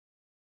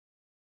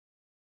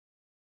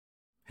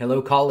Hello,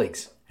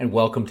 colleagues, and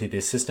welcome to the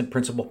Assistant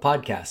Principal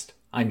Podcast.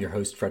 I'm your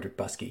host, Frederick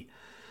Buskey.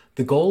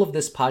 The goal of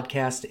this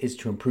podcast is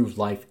to improve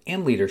life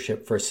and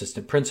leadership for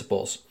assistant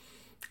principals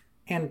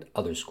and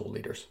other school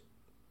leaders.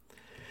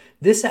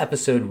 This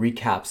episode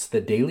recaps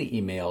the daily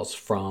emails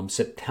from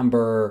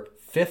September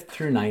 5th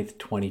through 9th,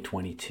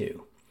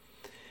 2022.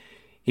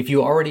 If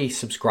you already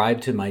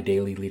subscribe to my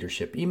daily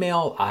leadership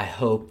email, I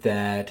hope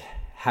that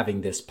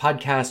having this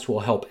podcast will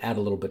help add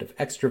a little bit of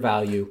extra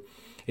value.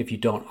 If you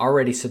don't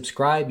already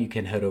subscribe, you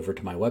can head over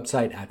to my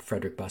website at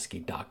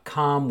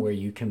frederickbuskey.com where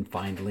you can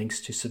find links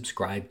to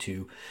subscribe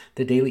to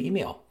the daily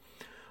email.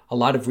 A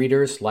lot of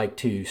readers like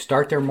to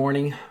start their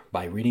morning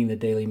by reading the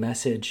daily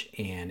message,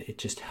 and it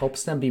just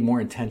helps them be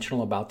more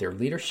intentional about their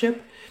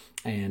leadership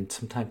and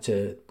sometimes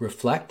to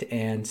reflect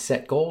and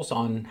set goals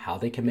on how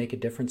they can make a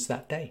difference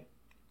that day.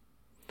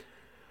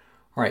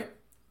 All right,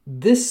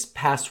 this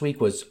past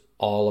week was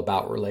all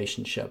about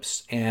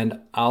relationships, and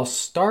I'll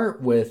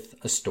start with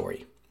a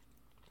story.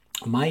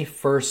 My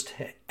first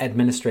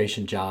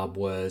administration job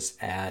was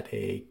at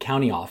a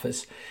county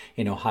office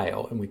in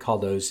Ohio, and we call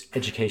those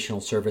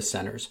educational service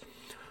centers.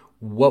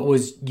 What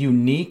was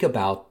unique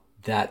about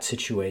that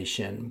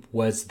situation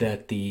was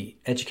that the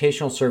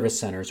educational service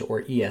centers,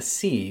 or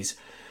ESCs,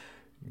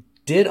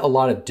 did a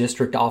lot of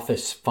district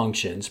office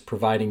functions,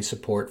 providing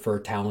support for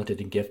talented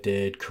and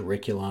gifted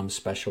curriculum,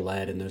 special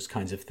ed, and those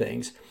kinds of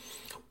things.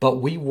 But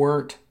we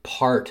weren't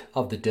part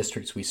of the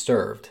districts we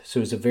served. So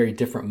it was a very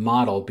different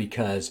model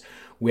because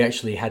we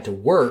actually had to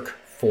work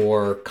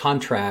for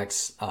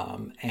contracts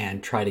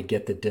and try to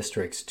get the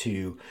districts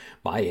to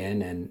buy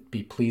in and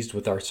be pleased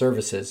with our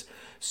services.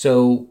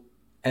 So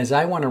as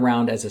I went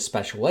around as a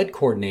special ed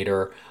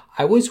coordinator,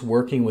 I was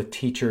working with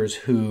teachers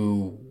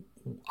who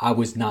I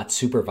was not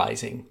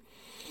supervising.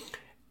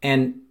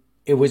 And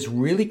it was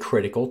really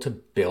critical to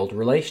build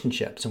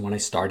relationships. And when I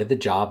started the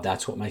job,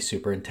 that's what my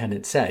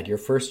superintendent said. Your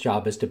first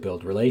job is to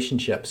build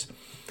relationships.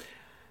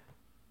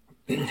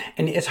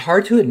 And it's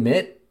hard to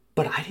admit,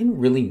 but I didn't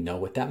really know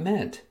what that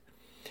meant.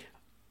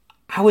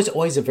 I was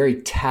always a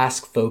very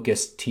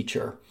task-focused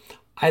teacher.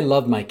 I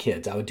loved my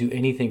kids. I would do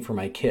anything for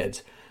my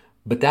kids,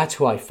 but that's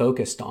who I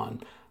focused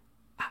on.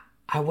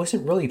 I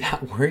wasn't really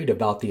that worried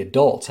about the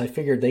adults. I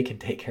figured they could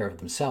take care of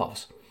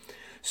themselves.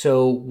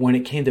 So when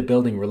it came to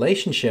building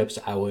relationships,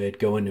 I would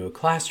go into a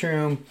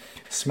classroom,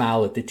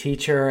 smile at the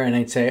teacher, and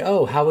I'd say,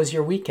 "Oh, how was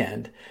your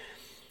weekend?"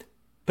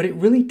 But it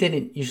really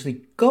didn't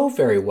usually go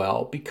very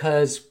well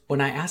because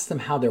when I asked them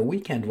how their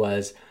weekend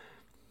was,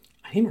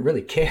 I didn't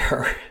really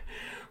care,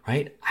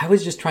 right? I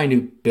was just trying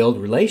to build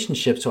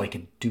relationships so I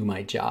could do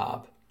my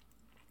job.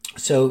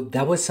 So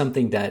that was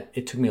something that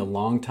it took me a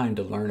long time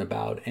to learn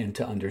about and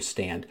to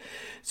understand.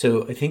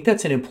 So I think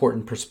that's an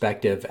important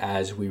perspective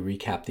as we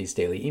recap these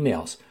daily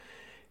emails.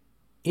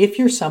 If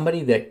you're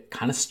somebody that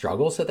kind of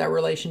struggles at that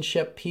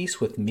relationship piece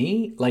with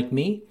me, like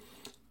me,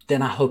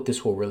 then I hope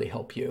this will really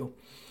help you.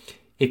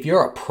 If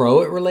you're a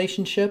pro at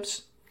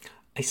relationships,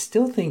 I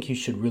still think you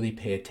should really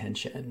pay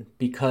attention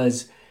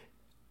because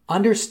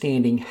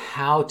understanding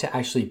how to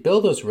actually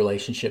build those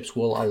relationships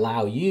will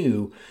allow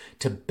you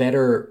to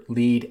better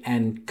lead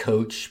and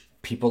coach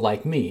people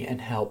like me and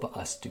help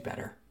us do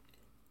better.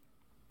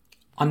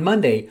 On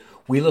Monday,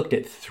 we looked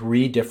at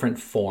 3 different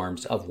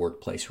forms of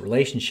workplace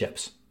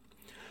relationships.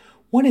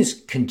 One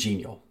is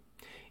congenial.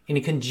 In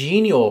a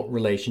congenial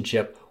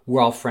relationship,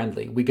 we're all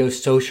friendly. We go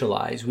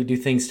socialize, we do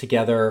things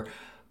together,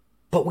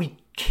 but we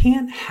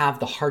can't have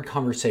the hard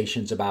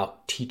conversations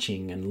about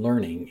teaching and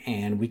learning,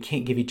 and we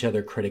can't give each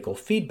other critical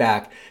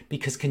feedback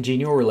because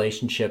congenial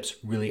relationships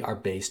really are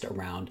based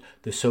around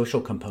the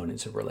social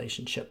components of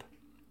relationship.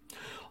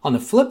 On the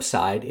flip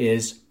side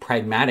is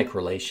pragmatic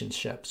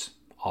relationships,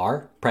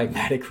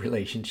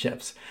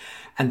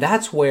 And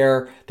that's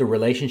where the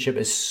relationship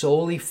is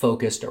solely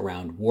focused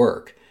around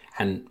work.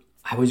 And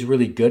I was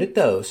really good at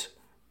those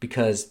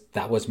because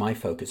that was my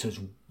focus. It was,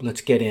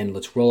 let's get in,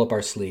 let's roll up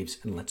our sleeves,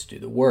 and let's do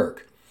the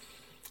work.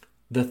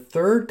 The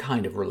third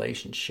kind of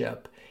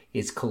relationship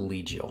is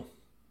collegial.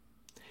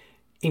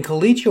 In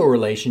collegial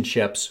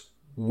relationships,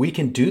 we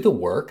can do the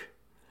work,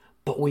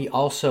 but we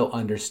also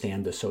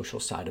understand the social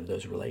side of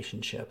those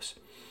relationships.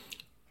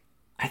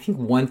 I think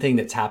one thing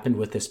that's happened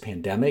with this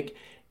pandemic,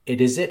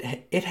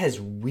 it has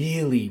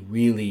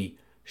really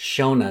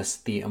shown us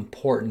the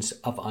importance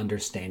of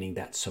understanding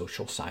that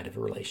social side of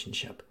a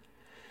relationship.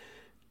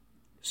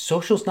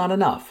 Social's not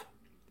enough.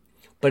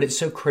 But it's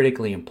so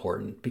critically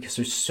important because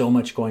there's so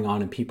much going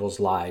on in people's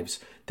lives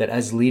that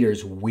as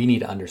leaders, we need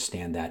to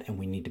understand that and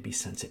we need to be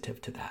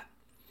sensitive to that.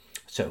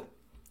 So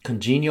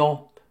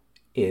congenial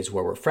is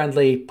where we're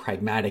friendly,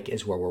 pragmatic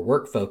is where we're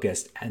work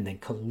focused, and then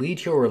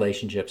collegial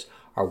relationships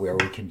are where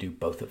we can do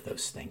both of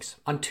those things.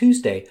 On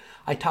Tuesday,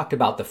 I talked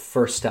about the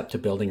first step to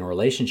building a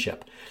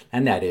relationship,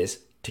 and that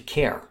is to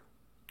care.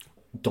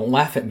 Don't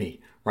laugh at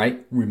me,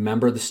 right?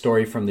 Remember the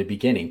story from the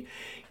beginning.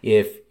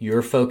 If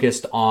you're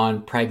focused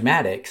on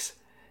pragmatics,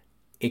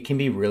 it can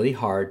be really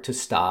hard to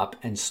stop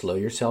and slow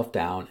yourself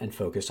down and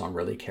focus on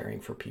really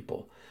caring for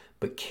people.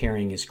 But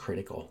caring is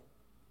critical.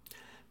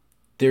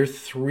 there are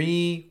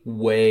three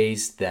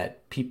ways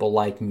that people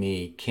like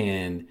me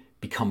can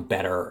become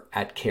better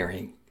at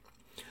caring.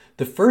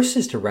 The first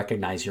is to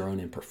recognize your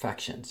own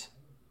imperfections.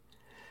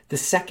 The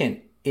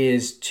second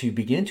is to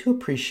begin to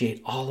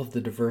appreciate all of the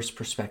diverse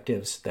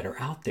perspectives that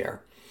are out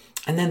there.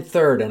 And then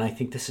third, and I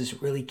think this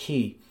is really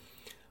key,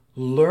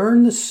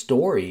 learn the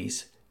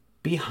stories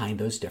behind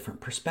those different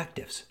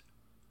perspectives.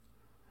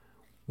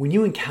 When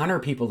you encounter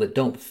people that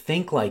don't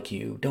think like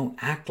you, don't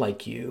act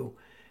like you,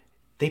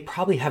 they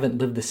probably haven't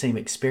lived the same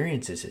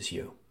experiences as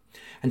you.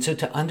 And so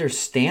to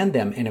understand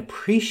them and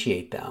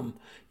appreciate them,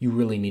 you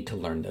really need to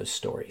learn those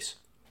stories.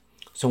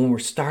 So when we're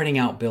starting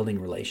out building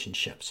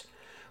relationships,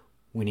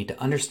 we need to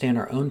understand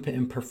our own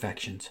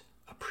imperfections,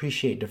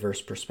 appreciate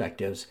diverse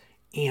perspectives,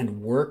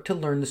 and work to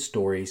learn the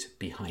stories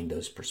behind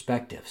those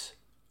perspectives.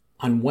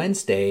 On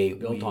Wednesday, we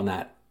built on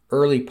that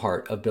early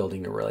part of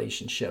building the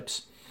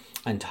relationships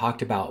and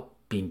talked about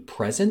being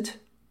present,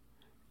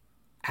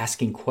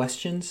 asking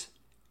questions,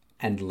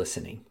 and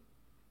listening.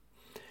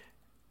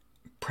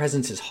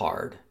 Presence is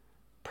hard.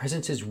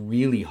 Presence is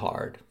really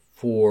hard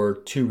for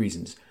two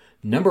reasons.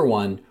 Number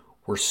one,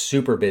 we're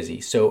super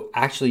busy. So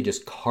actually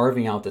just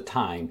carving out the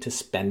time to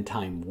spend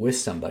time with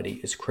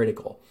somebody is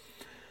critical.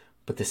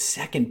 But the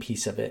second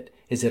piece of it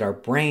is that our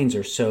brains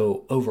are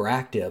so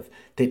overactive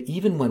that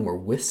even when we're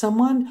with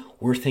someone,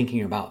 we're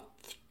thinking about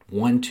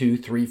 1, 2,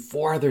 3,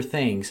 4 other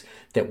things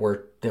that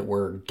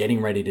we're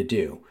getting ready to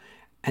do.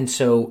 And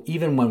so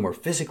even when we're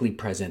physically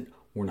present,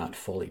 we're not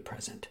fully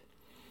present.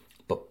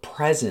 But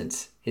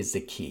presence is the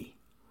key.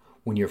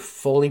 When you're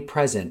fully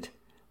present,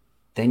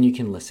 then you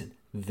can listen.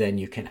 Then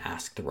you can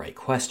ask the right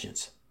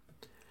questions.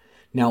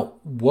 Now,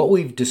 what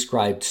we've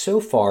described so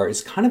far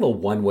is kind of a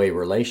one-way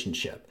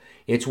relationship.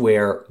 It's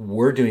where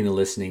we're doing the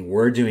listening,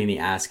 we're doing the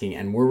asking,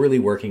 and we're really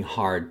working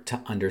hard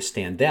to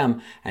understand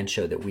them and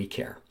show that we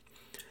care.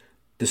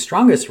 The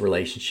strongest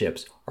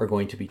relationships are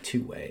going to be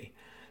two-way.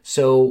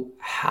 So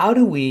how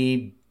do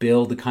we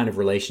build the kind of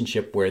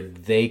relationship where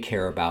they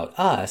care about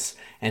us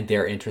and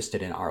they're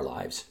interested in our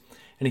lives?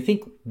 And I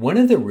think one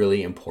of the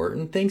really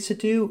important things to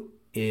do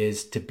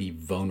is to be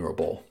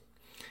vulnerable.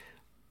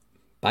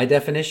 By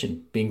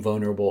definition, being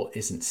vulnerable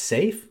isn't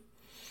safe,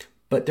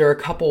 but there are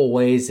a couple of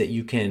ways that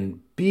you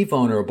can be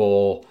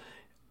vulnerable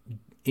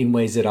in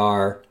ways that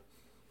are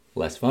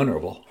less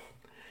vulnerable.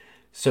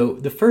 So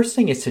the first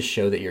thing is to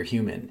show that you're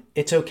human.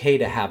 It's okay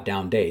to have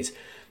down days.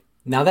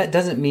 Now that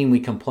doesn't mean we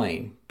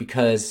complain,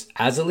 because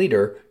as a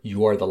leader,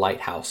 you are the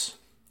lighthouse.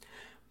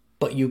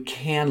 But you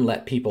can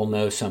let people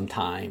know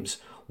sometimes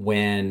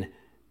when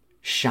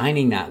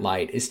shining that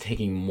light is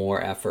taking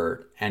more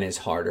effort and is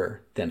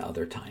harder than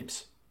other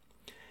times.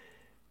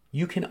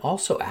 You can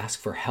also ask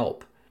for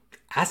help.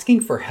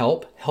 Asking for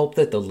help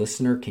that the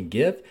listener can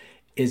give,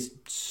 is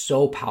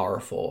so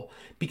powerful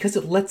because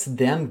it lets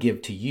them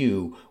give to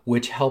you,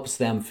 which helps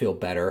them feel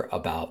better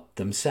about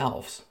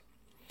themselves.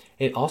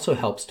 It also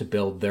helps to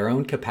build their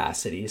own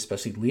capacity,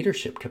 especially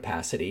leadership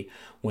capacity,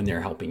 when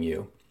they're helping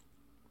you.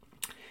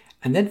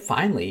 And then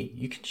finally,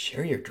 you can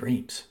share your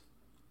dreams.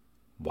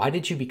 Why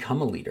did you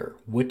become a leader?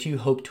 What do you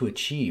hope to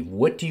achieve?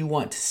 What do you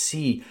want to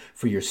see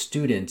for your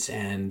students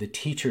and the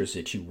teachers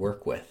that you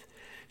work with?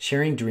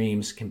 Sharing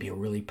dreams can be a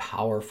really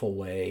powerful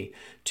way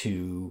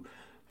to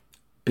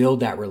build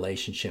that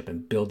relationship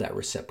and build that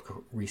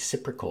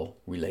reciprocal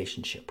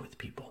relationship with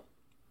people.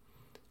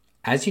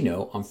 As you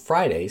know, on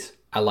Fridays,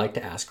 I like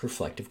to ask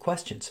reflective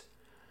questions.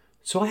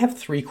 So I have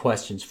 3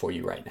 questions for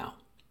you right now.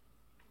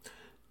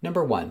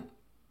 Number 1,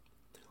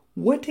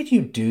 what did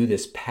you do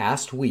this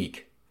past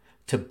week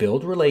to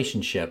build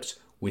relationships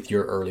with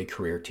your early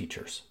career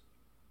teachers?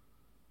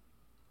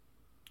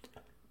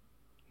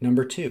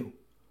 Number 2,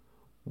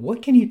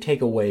 what can you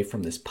take away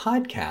from this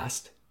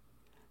podcast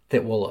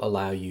that will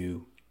allow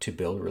you to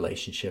build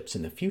relationships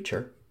in the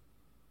future?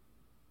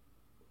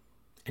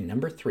 And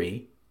number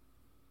 3,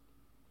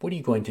 what are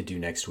you going to do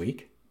next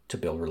week to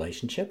build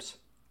relationships?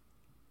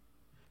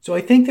 So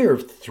I think there are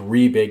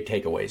 3 big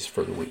takeaways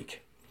for the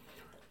week.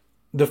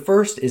 The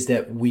first is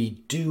that we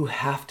do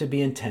have to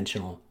be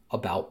intentional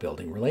about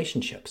building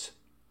relationships.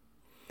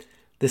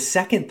 The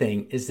second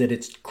thing is that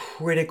it's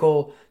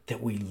critical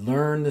that we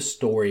learn the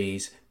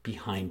stories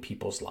behind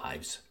people's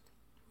lives.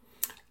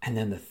 And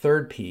then the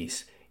third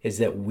piece is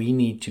that we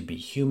need to be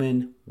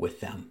human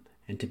with them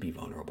and to be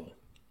vulnerable.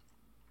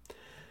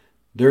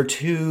 There are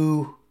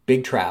 2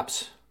 big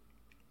traps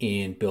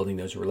in building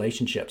those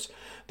relationships.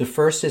 The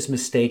first is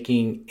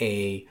mistaking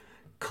a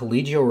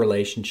collegial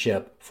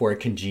relationship for a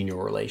congenial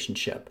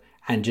relationship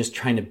and just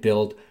trying to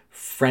build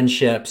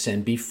friendships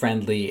and be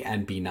friendly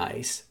and be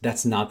nice.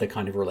 That's not the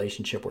kind of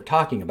relationship we're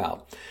talking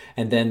about.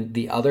 And then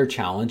the other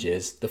challenge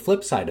is the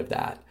flip side of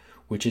that,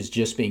 which is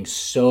just being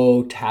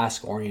so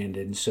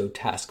task-oriented and so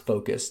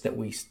task-focused that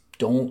we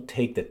don't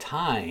take the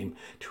time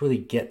to really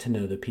get to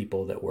know the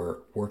people that we're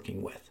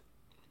working with.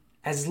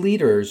 As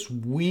leaders,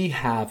 we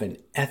have an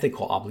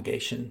ethical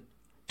obligation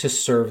to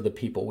serve the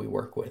people we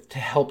work with, to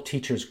help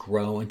teachers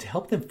grow and to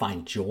help them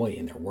find joy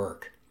in their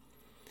work.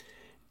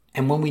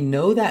 And when we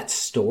know that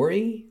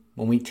story,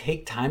 when we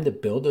take time to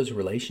build those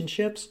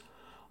relationships,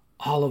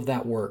 all of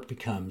that work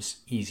becomes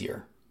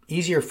easier.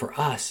 Easier for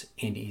us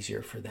and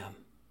easier for them.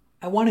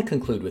 I want to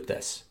conclude with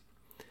this.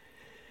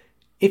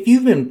 If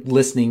you've been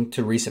listening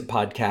to recent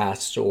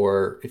podcasts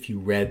or if you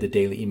read the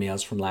daily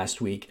emails from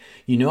last week,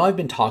 you know I've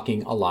been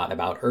talking a lot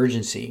about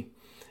urgency.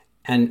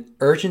 And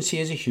urgency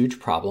is a huge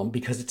problem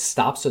because it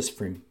stops us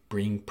from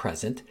being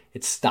present,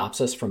 it stops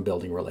us from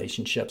building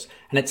relationships,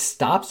 and it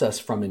stops us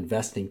from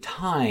investing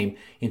time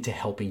into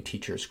helping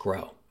teachers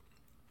grow.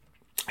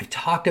 I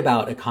talked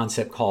about a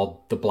concept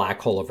called the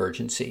black hole of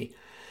urgency,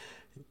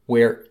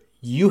 where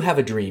you have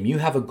a dream, you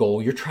have a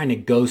goal, you're trying to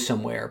go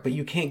somewhere, but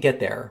you can't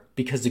get there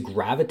because the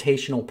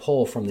gravitational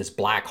pull from this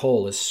black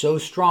hole is so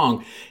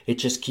strong, it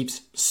just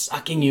keeps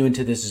sucking you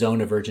into this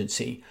zone of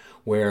urgency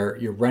where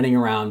you're running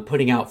around,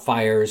 putting out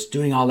fires,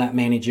 doing all that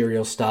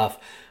managerial stuff,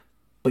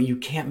 but you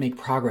can't make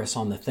progress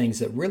on the things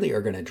that really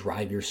are going to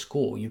drive your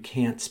school. You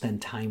can't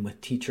spend time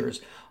with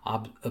teachers,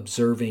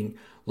 observing,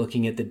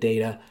 looking at the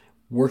data,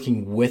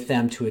 working with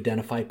them to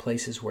identify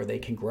places where they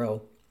can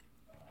grow.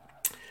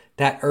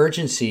 That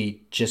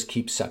urgency just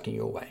keeps sucking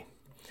you away.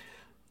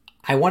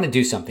 I want to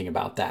do something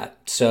about that.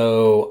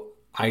 So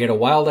I get a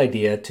wild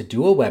idea to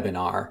do a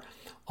webinar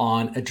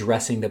on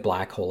addressing the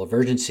black hole of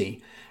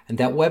urgency. And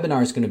that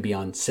webinar is going to be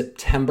on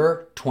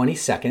September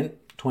 22nd,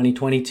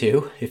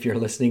 2022, if you're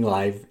listening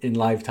live in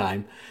live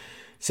time.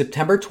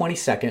 September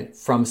 22nd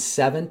from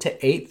 7 to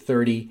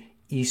 8:30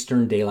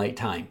 Eastern Daylight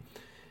Time.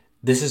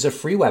 This is a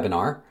free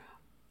webinar.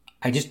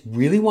 I just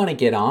really want to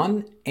get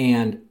on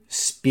and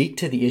speak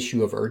to the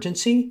issue of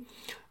urgency.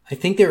 I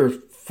think there are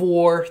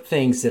 4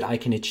 things that I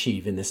can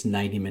achieve in this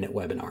 90-minute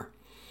webinar.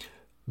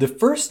 The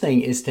first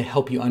thing is to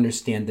help you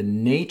understand the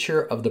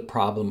nature of the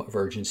problem of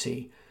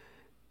urgency,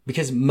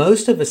 because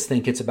most of us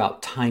think it's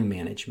about time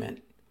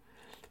management,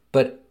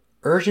 but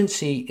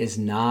urgency is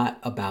not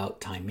about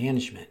time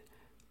management.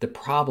 The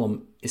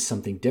problem is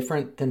something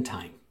different than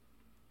time.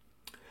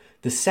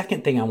 The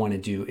second thing I want to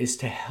do is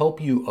to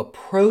help you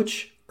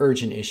approach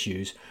urgent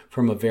issues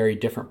from a very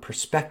different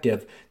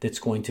perspective that's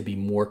going to be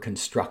more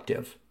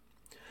constructive.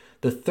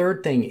 The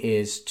third thing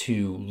is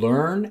to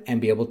learn and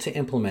be able to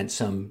implement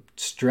some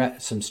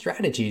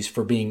strategies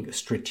for being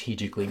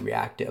strategically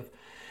reactive.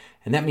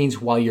 And that means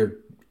while you're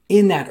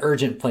in that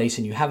urgent place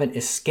and you haven't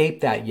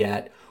escaped that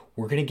yet,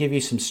 we're going to give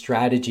you some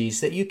strategies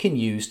that you can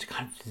use to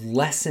kind of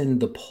lessen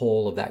the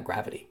pull of that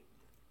gravity.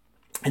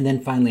 And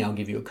then finally, I'll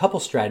give you a couple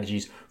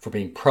strategies for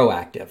being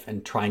proactive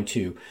and trying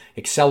to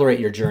accelerate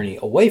your journey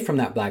away from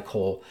that black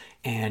hole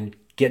and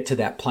get to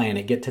that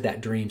planet, get to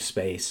that dream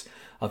space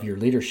of your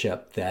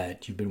leadership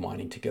that you've been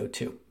wanting to go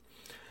to.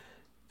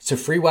 It's a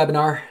free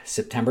webinar,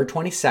 September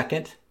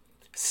 22nd,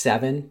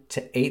 7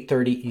 to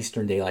 8:30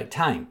 Eastern Daylight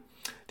Time.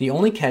 The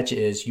only catch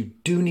is you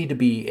do need to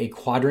be a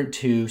Quadrant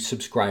 2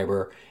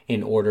 subscriber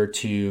in order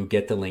to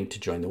get the link to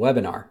join the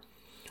webinar.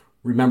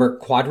 Remember,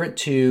 Quadrant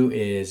 2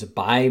 is a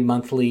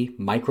bi-monthly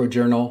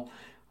microjournal.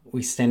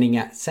 We're sending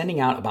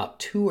out about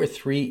 2 or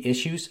 3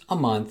 issues a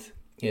month.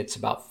 It's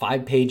about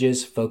 5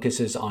 pages,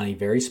 focuses on a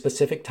very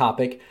specific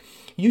topic,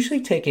 usually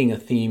taking a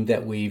theme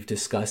that we've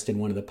discussed in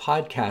one of the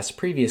podcasts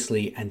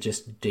previously and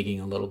just digging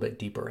a little bit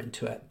deeper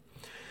into it.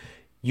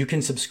 You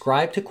can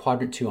subscribe to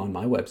Quadrant 2 on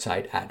my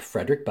website at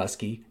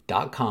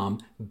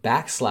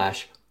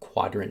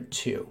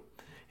frederickbuskey.com/Quadrant2.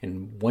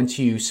 And once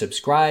you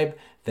subscribe,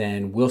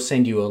 then we'll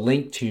send you a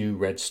link to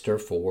register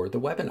for the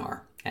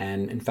webinar.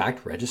 And in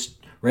fact,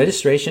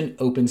 registration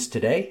opens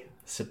today,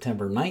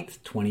 September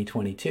 9th,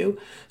 2022.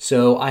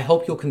 So I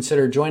hope you'll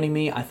consider joining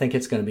me. I think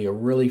it's going to be a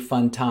really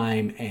fun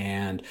time,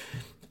 and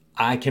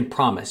I can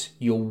promise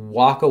you'll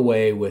walk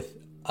away with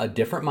a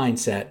different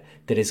mindset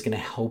that is going to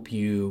help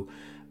you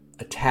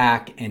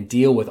attack and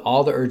deal with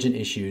all the urgent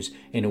issues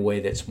in a way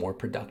that's more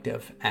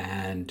productive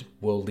and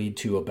will lead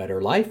to a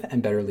better life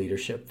and better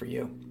leadership for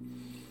you.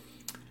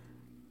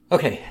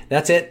 Okay,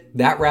 that's it.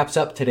 That wraps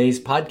up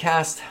today's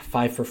podcast,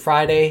 5 for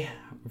Friday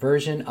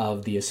version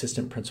of the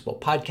Assistant Principal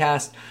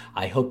Podcast.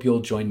 I hope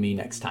you'll join me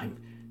next time.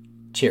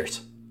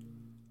 Cheers.